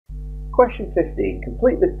Question 15.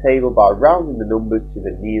 Complete this table by rounding the numbers to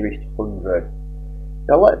the nearest hundred.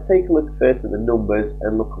 Now let's take a look first at the numbers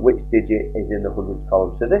and look at which digit is in the hundreds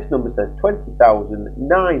column. So this number says 20,906. So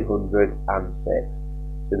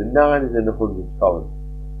the 9 is in the hundreds column.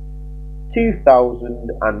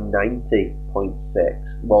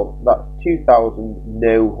 2090.6. Well, that's 2,000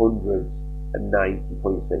 no hundreds and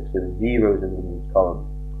 90.6. So the 0 is in the hundreds column.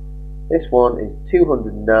 This one is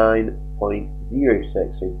 209.06.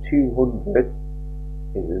 So 200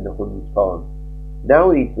 is in the hundreds column.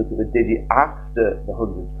 Now we need to look at the digit after the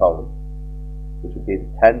hundreds column, which would be the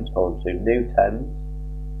tens column. So no tens,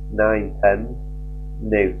 9 tens,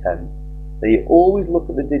 no tens. Now you always look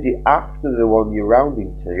at the digit after the one you're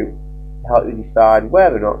rounding to help you decide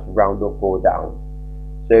whether or not to round up or down.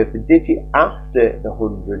 So if the digit after the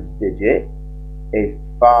hundreds digit is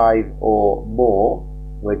 5 or more,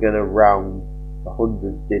 we're going to round the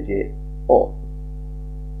hundreds digit up.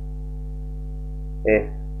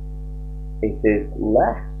 If it is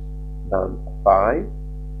less than 5,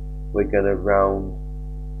 we're going to round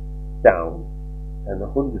down, and the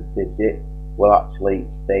hundreds digit will actually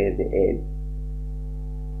stay as it is.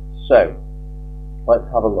 So let's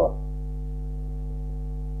have a look.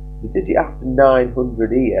 The digit after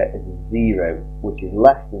 900 here is 0, which is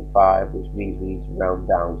less than 5, which means we need to round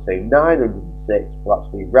down. So 906 will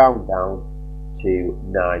actually round down to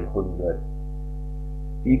 900.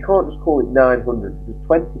 You can't just call it 900 because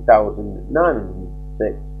 20,906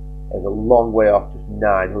 is a long way off just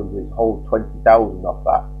 900. It's a whole 20,000 off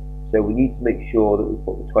that. So we need to make sure that we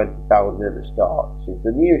put the 20,000 at the start. So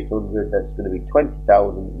for the nearest 100, that's going to be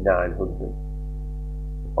 20,900.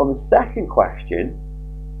 On the second question,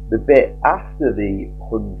 the bit after the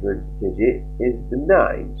hundreds digit is the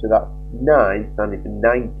 9. So that's 9 standing for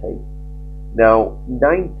 90. Now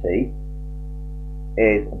 90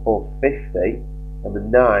 is above 50. And the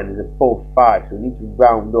 9 is above 5, so we need to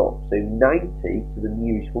round up. So 90 to the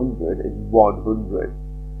nearest 100 is 100.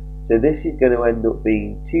 So this is going to end up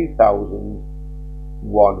being 2,100,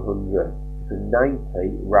 because 90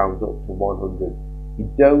 rounds up to 100. You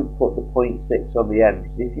don't put the 0.6 on the end,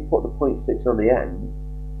 because if you put the 0.6 on the end,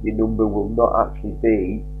 your number will not actually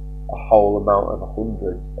be a whole amount of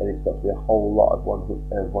 100, and it's got to be a whole lot of 100,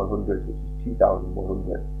 which is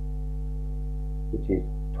 2,100, which is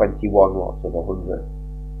 21 lots of 100.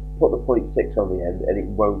 Put the 0.6 on the end and it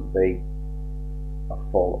won't be a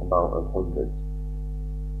full amount of hundreds.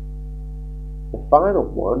 The final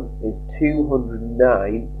one is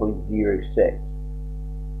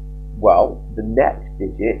 209.06. Well, the next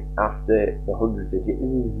digit after the 100 digit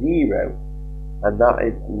is 0, and that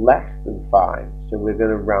is less than 5, so we're going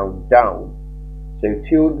to round down. So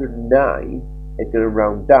 209 is going to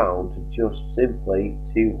round down to just simply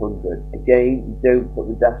 200. Again, you don't put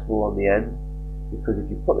the decimal on the end, because if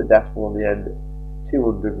you put the decimal on the end,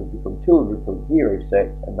 200 will become 200.06,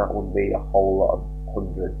 and that will be a whole lot of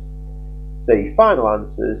hundreds. So your final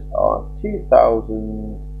answers are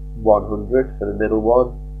 2,100 for the middle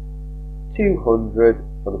one, 200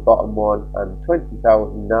 for the bottom one, and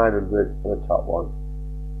 20,900 for the top one.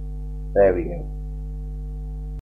 There we go.